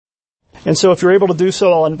And so if you're able to do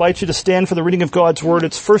so, I'll invite you to stand for the reading of God's Word.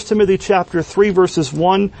 It's 1 Timothy chapter 3, verses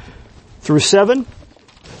 1 through 7.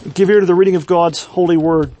 Give ear to the reading of God's holy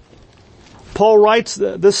Word. Paul writes,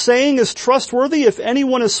 "The saying is trustworthy. If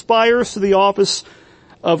anyone aspires to the office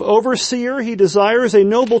of overseer, he desires a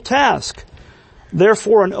noble task.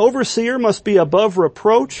 Therefore an overseer must be above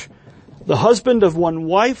reproach, the husband of one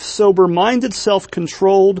wife, sober-minded,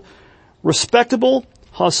 self-controlled, respectable,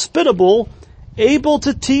 hospitable, able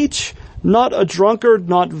to teach, not a drunkard,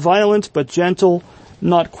 not violent, but gentle,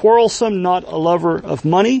 not quarrelsome, not a lover of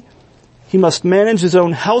money. He must manage his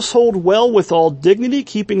own household well with all dignity,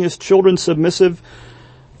 keeping his children submissive.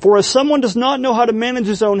 For if someone does not know how to manage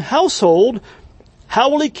his own household, how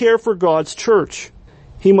will he care for God's church?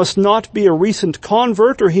 He must not be a recent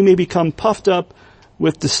convert, or he may become puffed up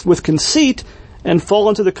with conceit and fall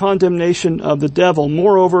into the condemnation of the devil.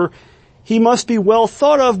 Moreover, he must be well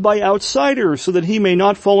thought of by outsiders, so that he may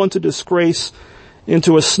not fall into disgrace,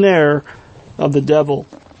 into a snare of the devil."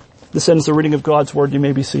 This ends the reading of God's Word. You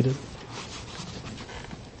may be seated.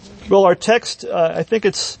 Well, our text, I think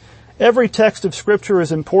every text of Scripture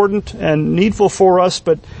is important and needful for us,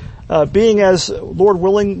 but being as, Lord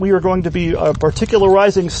willing, we are going to be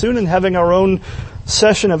particularizing soon and having our own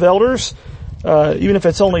session of elders, even if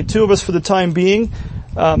it's only two of us for the time being,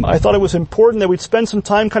 I thought it was important that we'd spend some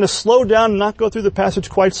time kind of slow down and not go through the passage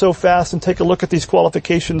quite so fast and take a look at these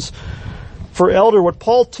qualifications for elder. What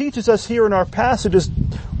Paul teaches us here in our passage is,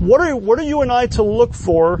 what are you and I to look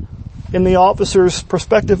for in the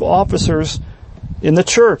prospective officers in the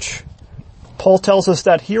church? Paul tells us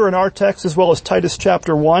that here in our text, as well as Titus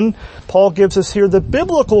chapter 1. Paul gives us here the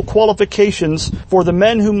biblical qualifications for the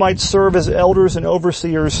men who might serve as elders and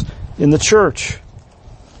overseers in the church.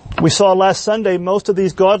 We saw last Sunday most of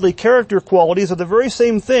these godly character qualities are the very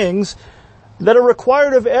same things that are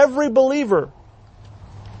required of every believer.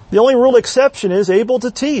 The only real exception is able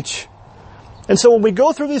to teach. And so when we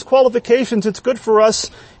go through these qualifications, it's good for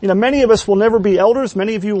us. Many of us will never be elders.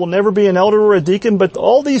 Many of you will never be an elder or a deacon, but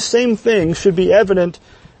all these same things should be evident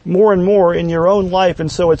more and more in your own life.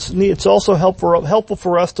 And so it's also helpful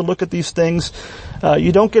for us to look at these things.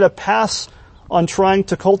 You don't get a pass on trying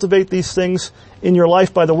to cultivate these things in your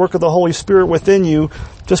life by the work of the Holy Spirit within you,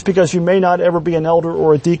 just because you may not ever be an elder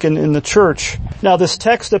or a deacon in the church. Now, this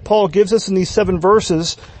text that Paul gives us in these 7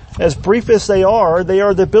 verses, as brief as they are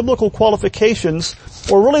the biblical qualifications,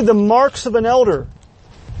 or really the marks of an elder.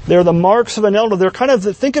 They're the marks of an elder. They're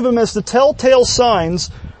think of them as the telltale signs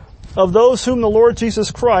of those whom the Lord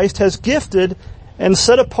Jesus Christ has gifted and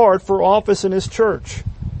set apart for office in His church.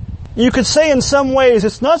 You could say in some ways,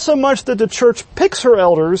 it's not so much that the church picks her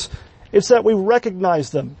elders, it's that we recognize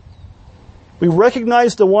them. We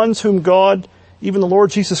recognize the ones whom God, even the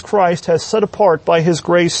Lord Jesus Christ, has set apart by His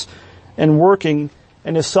grace and working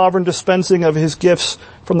and His sovereign dispensing of His gifts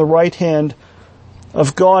from the right hand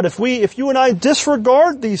of God. If you and I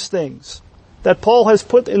disregard these things that Paul has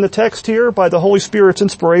put in the text here by the Holy Spirit's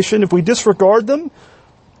inspiration, if we disregard them,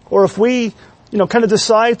 or if we,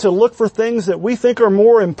 decide to look for things that we think are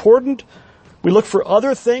more important, we look for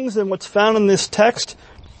other things than what's found in this text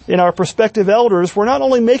in our prospective elders, we're not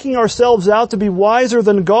only making ourselves out to be wiser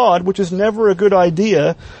than God, which is never a good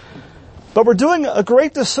idea, but we're doing a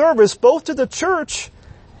great disservice both to the church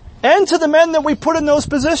and to the men that we put in those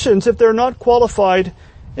positions if they're not qualified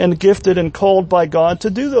and gifted and called by God to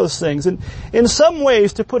do those things. And in some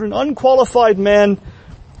ways, to put an unqualified man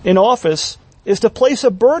in office is to place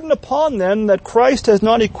a burden upon them that Christ has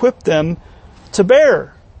not equipped them to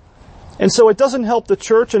bear. And so it doesn't help the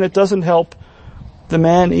church and it doesn't help the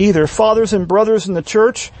man either. Fathers and brothers in the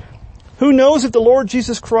church, who knows if the Lord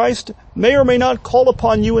Jesus Christ may or may not call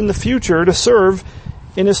upon you in the future to serve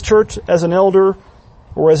in His church as an elder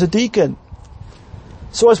or as a deacon.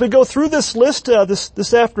 So as we go through this list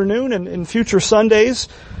this afternoon and in future Sundays,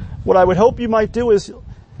 what I would hope you might do is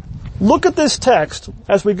look at this text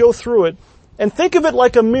as we go through it and think of it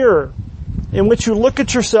like a mirror in which you look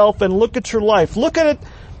at yourself and look at your life. Look at it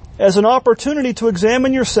as an opportunity to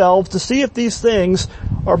examine yourselves to see if these things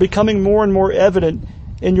are becoming more and more evident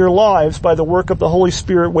in your lives by the work of the Holy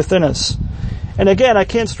Spirit within us. And again, I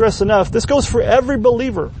can't stress enough, this goes for every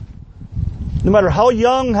believer. No matter how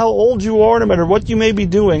young, how old you are, no matter what you may be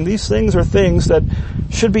doing, these things are things that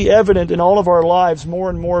should be evident in all of our lives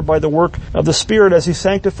more and more by the work of the Spirit as He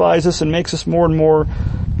sanctifies us and makes us more and more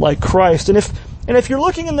like Christ. And if you're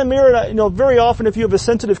looking in the mirror, very often if you have a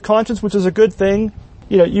sensitive conscience, which is a good thing,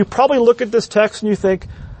 you probably look at this text and you think,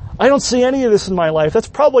 I don't see any of this in my life. That's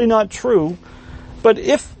probably not true. But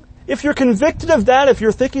if if you're convicted of that, if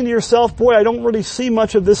you're thinking to yourself, boy, I don't really see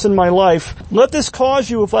much of this in my life, let this cause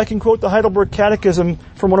you, if I can quote the Heidelberg Catechism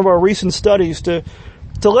from one of our recent studies, to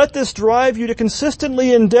let this drive you to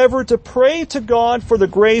consistently endeavor to pray to God for the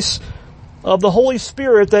grace of the Holy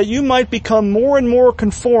Spirit that you might become more and more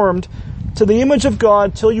conformed to the image of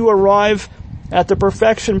God till you arrive at the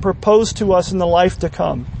perfection proposed to us in the life to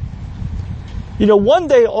come. You know, one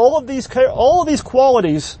day all of these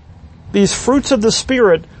qualities, these fruits of the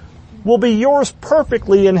Spirit, will be yours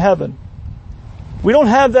perfectly in heaven. We don't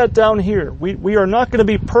have that down here. We are not going to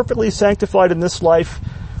be perfectly sanctified in this life.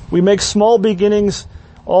 We make small beginnings,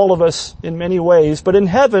 all of us, in many ways. But in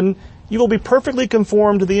heaven, you will be perfectly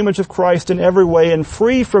conformed to the image of Christ in every way and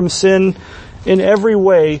free from sin in every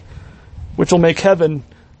way, which will make heaven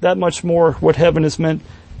that much more what heaven is meant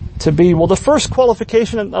to be. Well, the first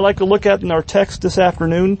qualification I'd like to look at in our text this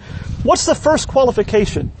afternoon, what's the first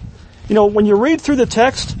qualification? You know, when you read through the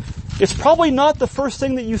text, it's probably not the first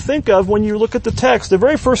thing that you think of when you look at the text. The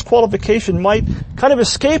very first qualification might kind of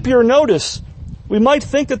escape your notice. We might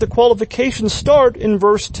think that the qualifications start in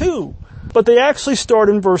verse 2, but they actually start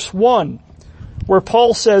in verse 1, where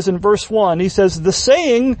Paul says in verse 1, he says, the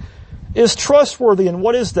saying is trustworthy. And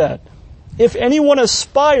what is that? If anyone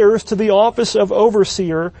aspires to the office of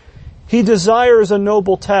overseer, he desires a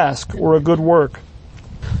noble task or a good work.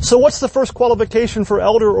 So what's the first qualification for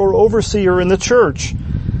elder or overseer in the church?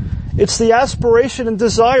 It's the aspiration and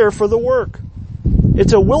desire for the work.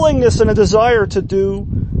 It's a willingness and a desire to do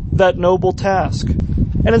that noble task.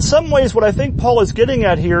 And in some ways, what I think Paul is getting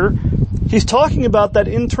at here, he's talking about that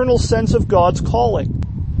internal sense of God's calling.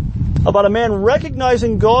 About a man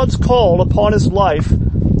recognizing God's call upon his life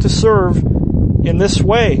to serve in this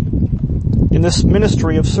way, in this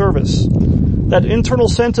ministry of service. That internal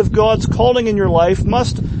sense of God's calling in your life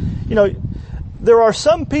must, you know, there are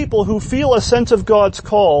some people who feel a sense of God's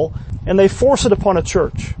call and they force it upon a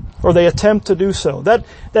church, or they attempt to do so.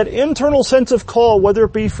 That internal sense of call, whether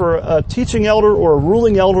it be for a teaching elder or a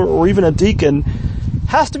ruling elder or even a deacon,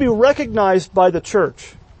 has to be recognized by the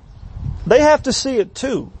church. They have to see it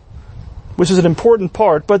too, which is an important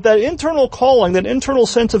part. But that internal calling, that internal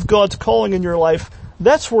sense of God's calling in your life,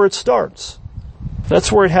 that's where it starts.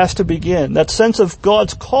 That's where it has to begin. That sense of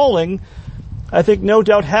God's calling, I think no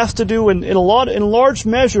doubt has to do in large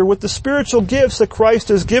measure with the spiritual gifts that Christ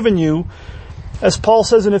has given you. As Paul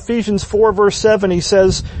says in Ephesians 4 verse 7, he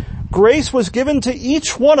says, grace was given to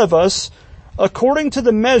each one of us according to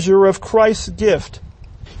the measure of Christ's gift.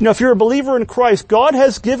 You know, if you're a believer in Christ, God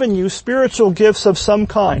has given you spiritual gifts of some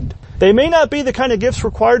kind. They may not be the kind of gifts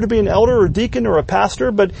required to be an elder or deacon or a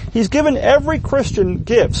pastor, but He's given every Christian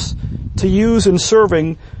gifts to use in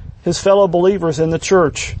serving his fellow believers in the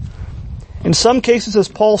church. In some cases, as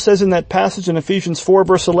Paul says in that passage in Ephesians 4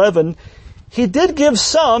 verse 11, He did give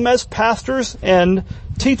some as pastors and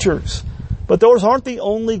teachers, but those aren't the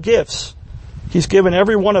only gifts. He's given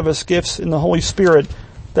every one of us gifts in the Holy Spirit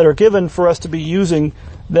that are given for us to be using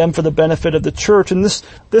them for the benefit of the church. And this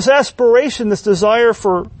aspiration, this desire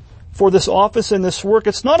for this office and this work,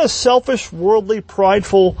 it's not a selfish, worldly,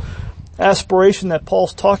 prideful aspiration that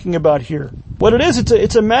Paul's talking about here. What it is,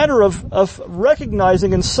 it's a matter of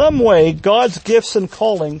recognizing in some way God's gifts and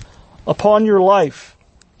calling upon your life.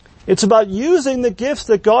 It's about using the gifts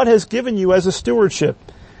that God has given you as a stewardship.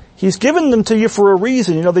 He's given them to you for a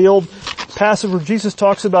reason. You know, the old passage where Jesus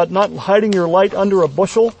talks about not hiding your light under a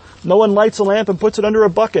bushel. No one lights a lamp and puts it under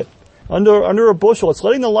a bucket, under a bushel. It's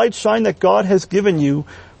letting the light shine that God has given you,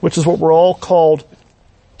 which is what we're all called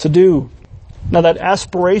to do. Now that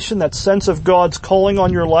aspiration, that sense of God's calling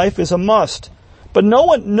on your life is a must. But no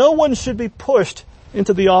one should be pushed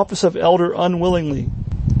into the office of elder unwillingly.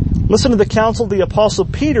 Listen to the counsel the Apostle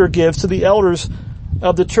Peter gives to the elders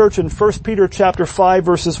of the church in 1 Peter chapter 5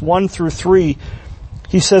 verses 1 through 3.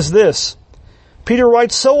 He says this, Peter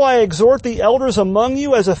writes, so I exhort the elders among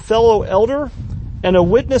you as a fellow elder and a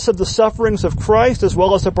witness of the sufferings of Christ, as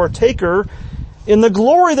well as a partaker in the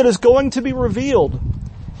glory that is going to be revealed.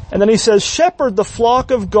 And then he says, shepherd the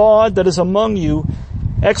flock of God that is among you,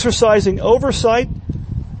 exercising oversight,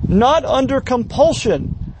 not under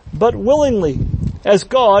compulsion, but willingly, as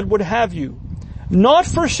God would have you, not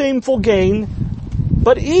for shameful gain,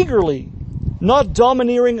 but eagerly, not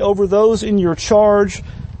domineering over those in your charge,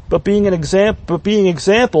 but being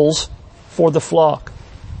examples for the flock.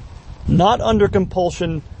 Not under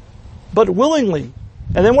compulsion, but willingly.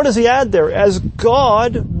 And then what does he add there? As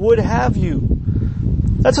God would have you.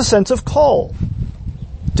 That's a sense of call.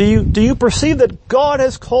 Do you perceive that God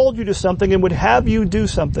has called you to something and would have you do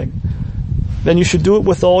something? Then you should do it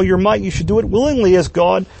with all your might. You should do it willingly as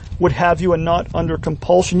God would have you and not under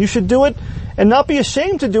compulsion. You should do it and not be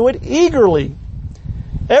ashamed to do it eagerly.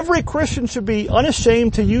 Every Christian should be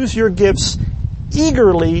unashamed to use your gifts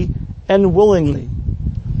eagerly and willingly,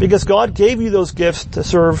 because God gave you those gifts to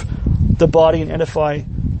serve the body and edify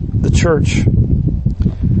the church.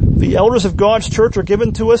 The elders of God's church are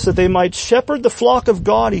given to us that they might shepherd the flock of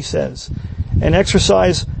God, he says, and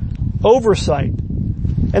exercise oversight.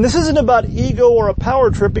 And this isn't about ego or a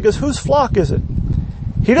power trip, because whose flock is it?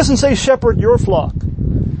 He doesn't say shepherd your flock.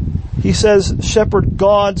 He says shepherd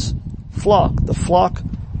God's flock, the flock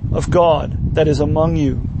of God that is among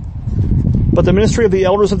you. But the ministry of the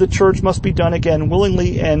elders of the church must be done again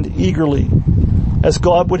willingly and eagerly, as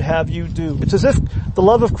God would have you do. It's as if the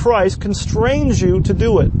love of Christ constrains you to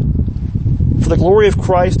do it for the glory of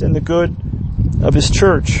Christ and the good of his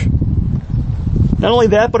church. Not only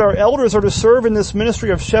that, but our elders are to serve in this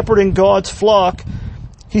ministry of shepherding God's flock.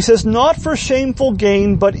 He says, not for shameful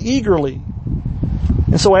gain, but eagerly.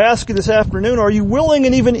 And so I ask you this afternoon, are you willing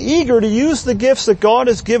and even eager to use the gifts that God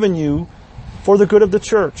has given you for the good of the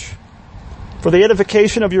church, for the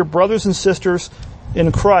edification of your brothers and sisters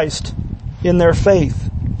in Christ, in their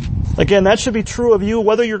faith? Again, that should be true of you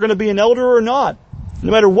whether you're going to be an elder or not.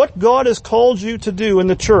 No matter what God has called you to do in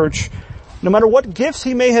the church, no matter what gifts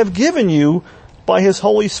he may have given you by his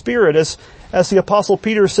Holy Spirit, as the Apostle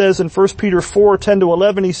Peter says in 1 Peter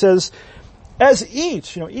 4:10-11, he says, as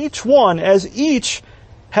each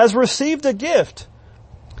has received a gift.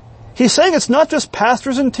 He's saying it's not just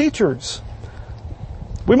pastors and teachers.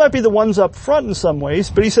 We might be the ones up front in some ways,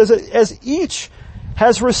 but he says that as each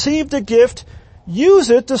has received a gift, use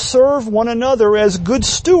it to serve one another as good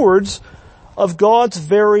stewards of God's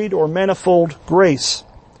varied or manifold grace.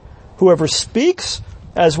 Whoever speaks,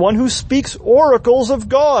 as one who speaks oracles of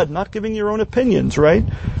God, not giving your own opinions, right?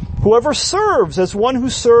 Whoever serves, as one who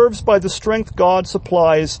serves by the strength God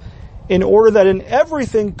supplies, in order that in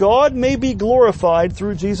everything God may be glorified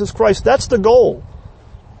through Jesus Christ. That's the goal.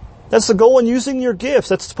 That's the goal in using your gifts.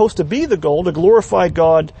 That's supposed to be the goal, to glorify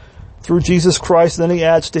God through Jesus Christ. And then he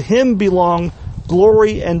adds, to him belong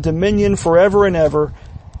glory and dominion forever and ever.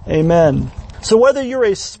 Amen. So whether you're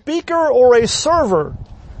a speaker or a server,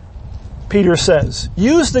 Peter says,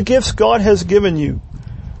 use the gifts God has given you.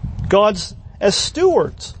 God's as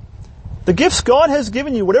stewards. The gifts God has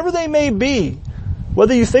given you, whatever they may be,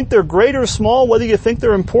 whether you think they're great or small, whether you think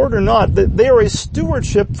they're important or not, they are a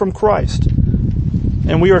stewardship from Christ.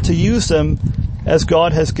 And we are to use them as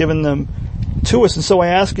God has given them to us. And so I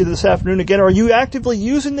ask you this afternoon again, are you actively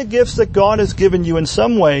using the gifts that God has given you in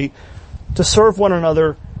some way to serve one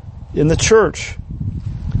another in the church?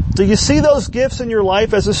 Do you see those gifts in your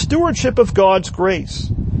life as a stewardship of God's grace?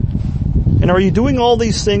 And are you doing all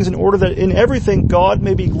these things in order that in everything God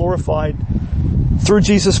may be glorified through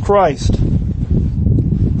Jesus Christ?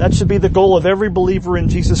 That should be the goal of every believer in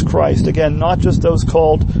Jesus Christ. Again, not just those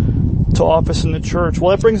called to office in the church. Well,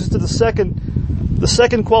 that brings us to the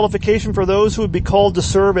second qualification for those who would be called to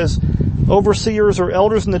serve as overseers or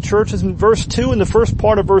elders in the church is in verse 2. In the first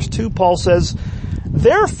part of verse 2, Paul says,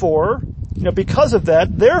 therefore, because of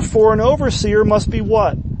that, therefore an overseer must be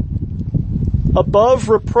what? Above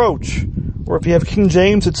reproach. Or if you have King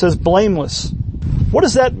James, it says blameless. What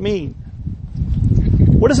does that mean?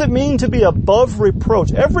 What does it mean to be above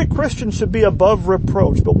reproach? Every Christian should be above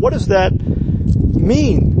reproach, but what does that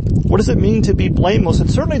mean? What does it mean to be blameless?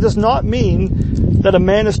 It certainly does not mean that a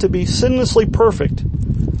man is to be sinlessly perfect,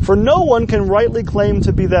 for no one can rightly claim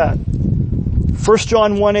to be that. 1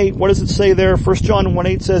 John 1:8, what does it say there? 1 John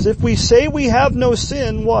 1:8 says, if we say we have no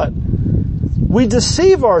sin, what? We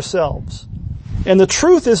deceive ourselves, and the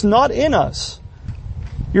truth is not in us.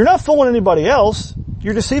 You're not fooling anybody else.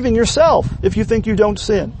 You're deceiving yourself if you think you don't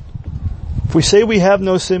sin. If we say we have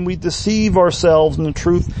no sin, we deceive ourselves and the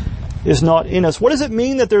truth is not in us. What does it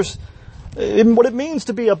mean that what it means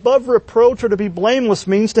to be above reproach or to be blameless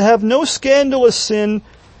means to have no scandalous sin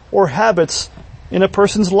or habits in a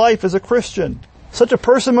person's life as a Christian. Such a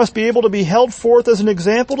person must be able to be held forth as an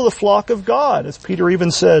example to the flock of God, as Peter even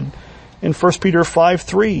said in 1 Peter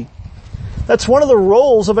 5:3. That's one of the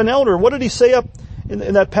roles of an elder. What did he say up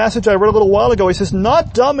in that passage I read a little while ago? He says,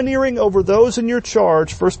 not domineering over those in your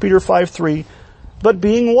charge, 1 Peter 5:3, but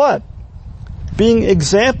being what? Being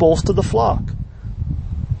examples to the flock.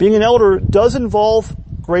 Being an elder does involve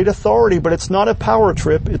great authority, but it's not a power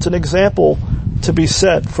trip. It's an example to be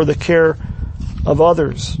set for the care of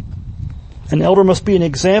others. An elder must be an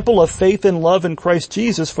example of faith and love in Christ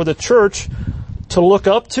Jesus for the church to look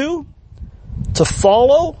up to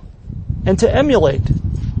follow, and to emulate.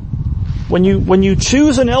 When you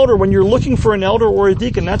choose an elder, when you're looking for an elder or a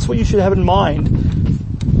deacon, that's what you should have in mind.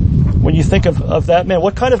 when you think of that man?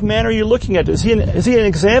 What kind of man are you looking at? Is he an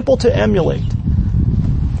example to emulate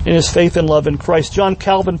in his faith and love in Christ? John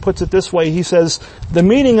Calvin puts it this way. He says, the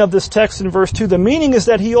meaning of this text in verse 2, the meaning is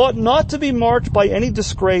that he ought not to be marked by any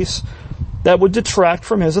disgrace that would detract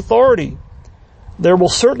from his authority. There will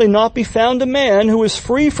certainly not be found a man who is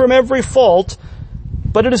free from every fault,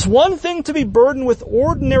 but it is one thing to be burdened with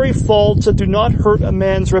ordinary faults that do not hurt a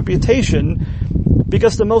man's reputation,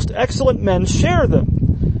 because the most excellent men share them,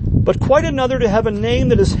 but quite another to have a name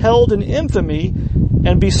that is held in infamy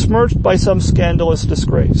and be smirched by some scandalous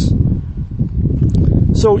disgrace.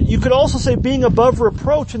 So you could also say being above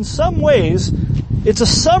reproach. In some ways, it's a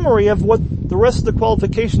summary of what the rest of the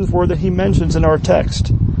qualifications were that he mentions in our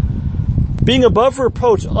text. Being above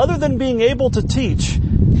reproach, other than being able to teach,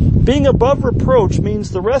 being above reproach means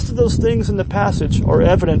the rest of those things in the passage are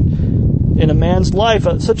evident in a man's life.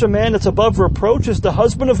 Such a man that's above reproach is the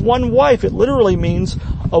husband of one wife. It literally means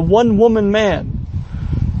a one-woman man.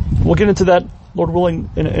 We'll get into that, Lord willing,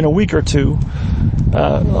 in a week or two.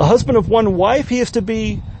 A husband of one wife, he is to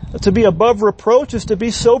be above reproach, is to be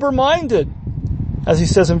sober-minded. As he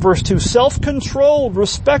says in verse 2, self-controlled,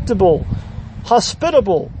 respectable,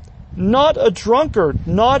 hospitable, not a drunkard,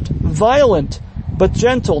 not violent, but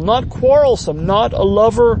gentle, not quarrelsome, not a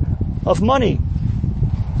lover of money.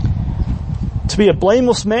 To be a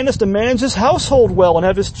blameless man is to manage his household well and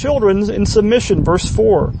have his children in submission, verse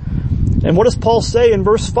 4. And what does Paul say in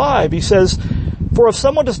verse 5? He says, for if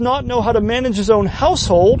someone does not know how to manage his own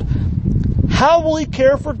household, how will he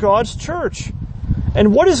care for God's church?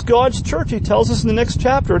 And what is God's church? He tells us in the next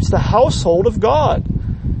chapter. It's the household of God.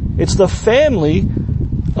 It's the family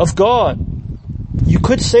of God. You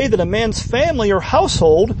could say that a man's family or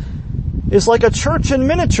household is like a church in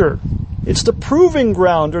miniature. It's the proving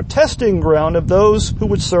ground or testing ground of those who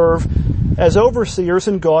would serve as overseers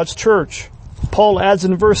in God's church. Paul adds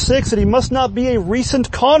in verse 6 that he must not be a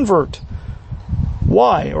recent convert.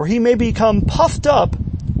 Why? Or he may become puffed up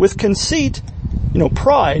with conceit,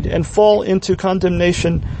 pride, and fall into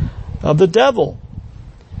condemnation of the devil.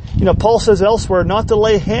 Paul says elsewhere not to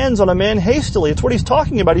lay hands on a man hastily. It's what he's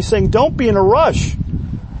talking about. He's saying don't be in a rush.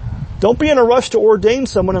 Don't be in a rush to ordain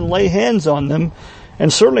someone and lay hands on them,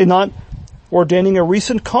 and certainly not ordaining a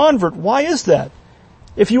recent convert. Why is that?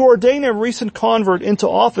 If you ordain a recent convert into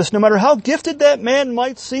office, no matter how gifted that man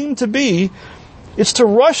might seem to be, it's to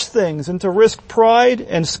rush things and to risk pride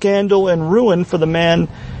and scandal and ruin for the man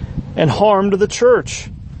and harm to the church.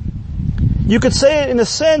 You could say it in a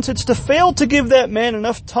sense, it's to fail to give that man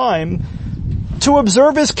enough time to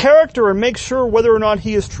observe his character and make sure whether or not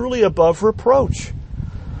he is truly above reproach.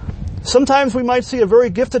 Sometimes we might see a very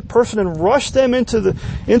gifted person and rush them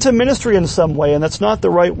into ministry in some way, and that's not the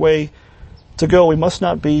right way to go. We must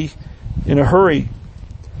not be in a hurry.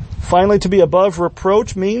 Finally, to be above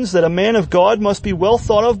reproach means that a man of God must be well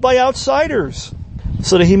thought of by outsiders,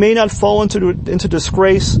 so that he may not fall into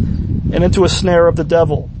disgrace and into a snare of the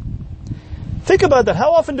devil. Think about that.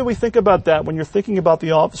 How often do we think about that when you're thinking about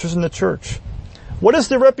the officers in the church? What is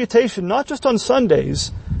their reputation, not just on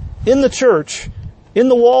Sundays, in the church, in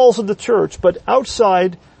the walls of the church, but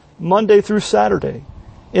outside Monday through Saturday,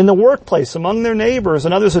 in the workplace, among their neighbors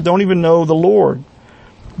and others that don't even know the Lord?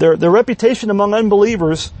 Their reputation among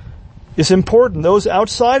unbelievers is important. Those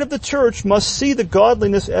outside of the church must see the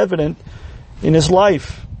godliness evident in his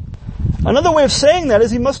life. Another way of saying that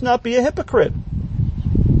is he must not be a hypocrite.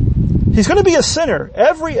 He's going to be a sinner.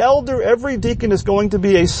 Every elder, every deacon is going to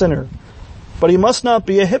be a sinner. But he must not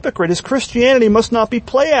be a hypocrite. His Christianity must not be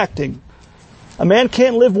play acting. A man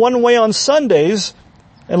can't live one way on Sundays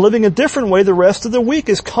and living a different way the rest of the week.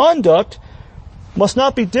 His conduct must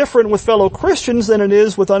not be different with fellow Christians than it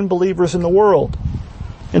is with unbelievers in the world.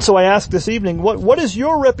 And so I ask this evening, what is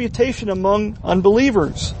your reputation among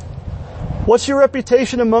unbelievers? What's your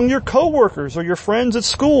reputation among your coworkers or your friends at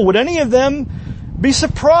school? Would any of them be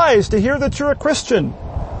surprised to hear that you're a Christian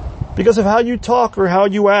because of how you talk or how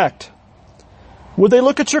you act? Would they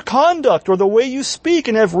look at your conduct or the way you speak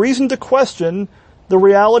and have reason to question the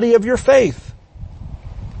reality of your faith?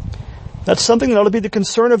 That's something that ought to be the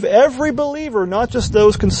concern of every believer, not just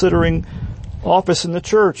those considering office in the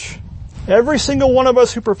church. Every single one of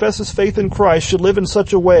us who professes faith in Christ should live in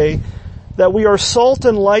such a way that we are salt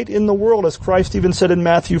and light in the world, as Christ even said in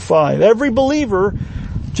Matthew 5. Every believer,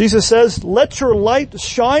 Jesus says, let your light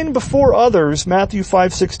shine before others, Matthew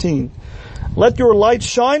 5:16. Let your light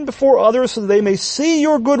shine before others so that they may see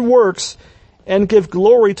your good works and give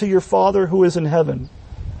glory to your Father who is in heaven.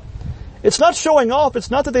 It's not showing off.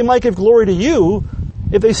 It's not that they might give glory to you.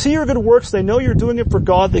 If they see your good works, they know you're doing it for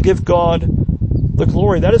God. They give God the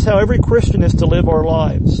glory. That is how every Christian is to live our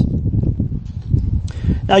lives.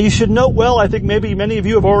 Now you should note well, I think maybe many of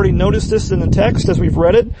you have already noticed this in the text as we've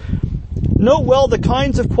read it. Note well the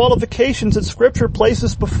kinds of qualifications that Scripture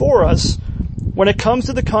places before us when it comes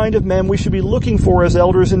to the kind of men we should be looking for as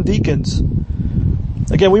elders and deacons.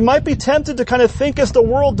 Again, we might be tempted to kind of think as the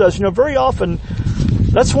world does. Very often,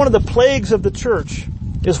 that's one of the plagues of the church,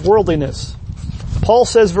 is worldliness. Paul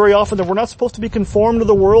says very often that we're not supposed to be conformed to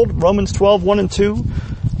the world, Romans 12, 1 and 2,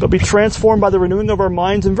 but be transformed by the renewing of our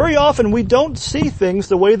minds. And very often we don't see things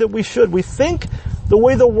the way that we should. We think the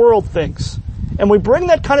way the world thinks. And we bring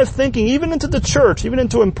that kind of thinking even into the church, even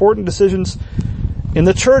into important decisions in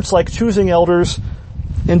the church, like choosing elders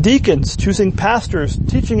and deacons, choosing pastors,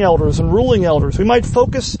 teaching elders, and ruling elders. We might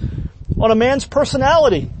focus on a man's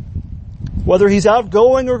personality, whether he's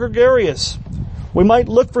outgoing or gregarious. We might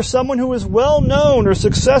look for someone who is well known or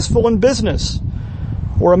successful in business,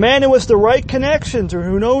 or a man who has the right connections or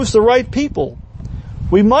who knows the right people.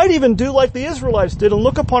 We might even do like the Israelites did and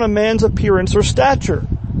look upon a man's appearance or stature.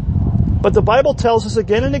 But the Bible tells us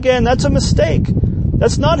again and again that's a mistake.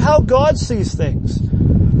 That's not how God sees things.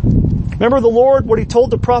 Remember the Lord, what he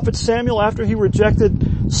told the prophet Samuel after he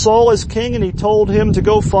rejected Saul as king and he told him to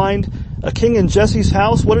go find a king in Jesse's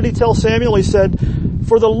house? What did he tell Samuel? He said,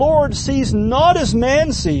 "For the Lord sees not as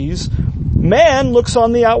man sees. Man looks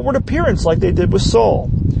on the outward appearance," like they did with Saul.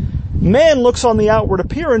 Man looks on the outward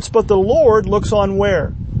appearance, but the Lord looks on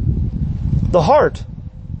where? The heart.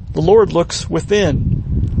 The Lord looks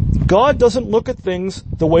within. God doesn't look at things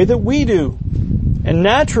the way that we do. And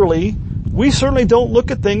naturally, we certainly don't look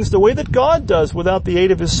at things the way that God does without the aid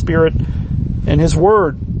of His Spirit and His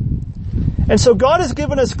Word. And so God has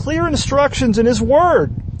given us clear instructions in His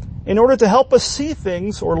Word in order to help us see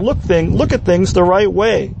things or look at things the right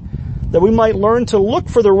way, that we might learn to look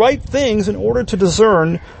for the right things in order to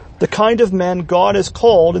discern the kind of men God has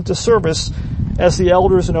called into service as the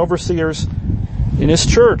elders and overseers in His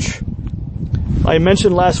church. I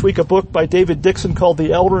mentioned last week a book by David Dixon called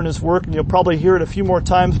The Elder and His Work, and you'll probably hear it a few more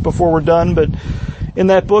times before we're done, but in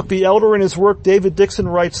that book, The Elder and His Work, David Dixon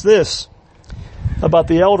writes this about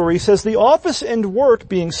the elder. He says, "The office and work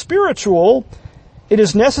being spiritual, it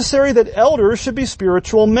is necessary that elders should be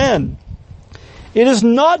spiritual men. It is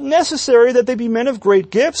not necessary that they be men of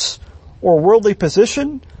great gifts or worldly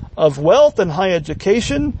position, of wealth and high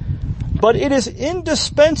education, but it is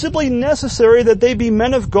indispensably necessary that they be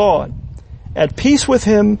men of God, at peace with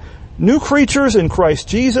Him, new creatures in Christ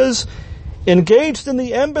Jesus, engaged in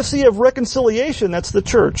the embassy of reconciliation," that's the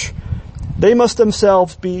church. "They must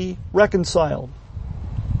themselves be reconciled."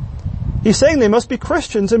 He's saying they must be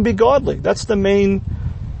Christians and be godly. That's the main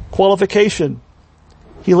qualification.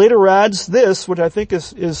 He later adds this, which I think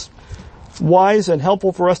is wise and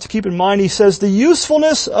helpful for us to keep in mind. He says, "The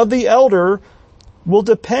usefulness of the elder will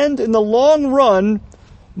depend in the long run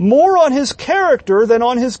more on his character than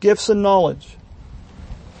on his gifts and knowledge."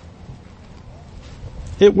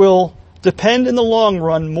 It will depend in the long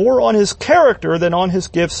run more on his character than on his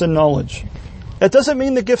gifts and knowledge. That doesn't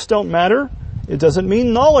mean the gifts don't matter. It doesn't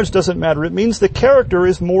mean knowledge doesn't matter. It means the character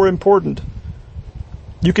is more important.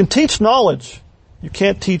 You can teach knowledge. You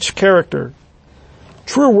can't teach character.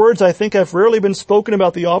 Truer words, I think, have rarely been spoken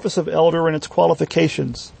about the office of elder and its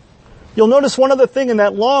qualifications. You'll notice one other thing in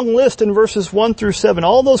that long list in verses 1 through 7,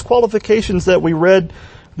 all those qualifications that we read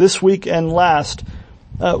this week and last.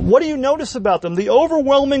 What do you notice about them? The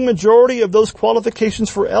overwhelming majority of those qualifications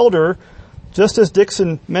for elder, just as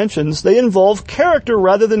Dixon mentions, they involve character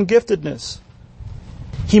rather than giftedness.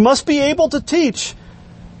 He must be able to teach,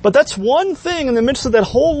 but that's one thing in the midst of that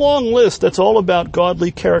whole long list that's all about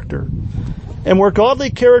godly character. And where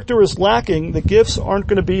godly character is lacking, the gifts aren't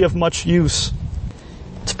going to be of much use.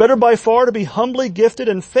 It's better by far to be humbly gifted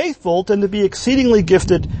and faithful than to be exceedingly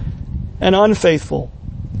gifted and unfaithful.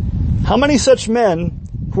 How many such men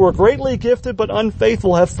who are greatly gifted but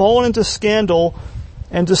unfaithful have fallen into scandal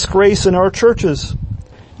and disgrace in our churches?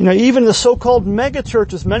 Even the so-called mega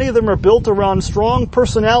churches, many of them are built around strong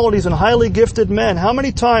personalities and highly gifted men. How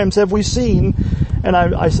many times have we seen, and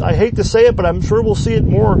I hate to say it, but I'm sure we'll see it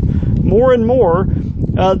more and more,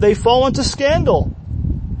 they fall into scandal.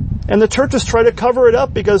 And the churches try to cover it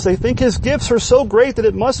up because they think his gifts are so great that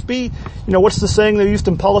it must be, what's the saying they used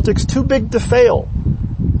in politics, too big to fail.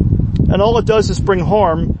 And all it does is bring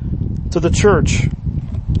harm to the church.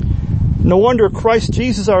 No wonder Christ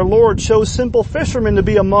Jesus our Lord chose simple fishermen to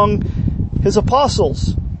be among His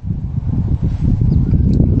apostles.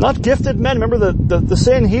 Not gifted men. Remember the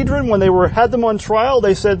Sanhedrin, when they had them on trial,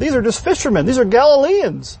 they said, "These are just fishermen. These are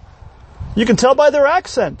Galileans." You can tell by their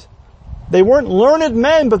accent. They weren't learned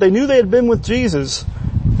men, but they knew they had been with Jesus,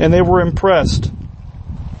 and they were impressed.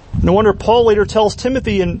 No wonder Paul later tells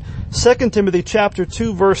Timothy in 2 Timothy chapter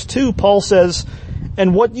 2 verse 2, Paul says,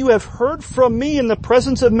 "And what you have heard from me in the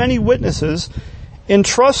presence of many witnesses,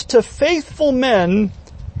 entrust to faithful men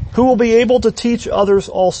who will be able to teach others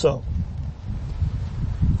also."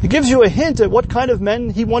 He gives you a hint at what kind of men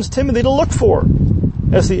he wants Timothy to look for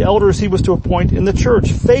as the elders he was to appoint in the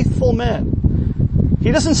church. Faithful men.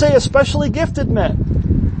 He doesn't say especially gifted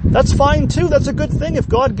men. That's fine too. That's a good thing. If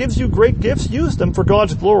God gives you great gifts, use them for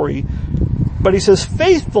God's glory. But he says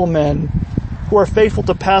faithful men who are faithful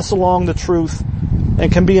to pass along the truth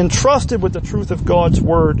and can be entrusted with the truth of God's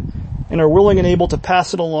word and are willing and able to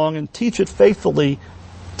pass it along and teach it faithfully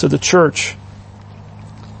to the church.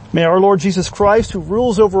 May our Lord Jesus Christ, who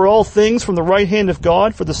rules over all things from the right hand of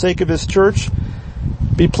God for the sake of his church,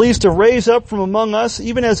 be pleased to raise up from among us,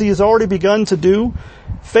 even as he has already begun to do,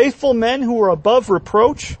 faithful men who are above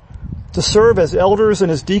reproach to serve as elders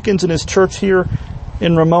and as deacons in his church here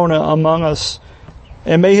in Ramona among us.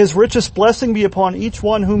 And may his richest blessing be upon each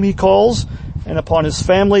one whom he calls, and upon his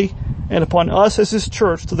family, and upon us as his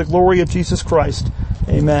church, to the glory of Jesus Christ.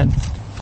 Amen.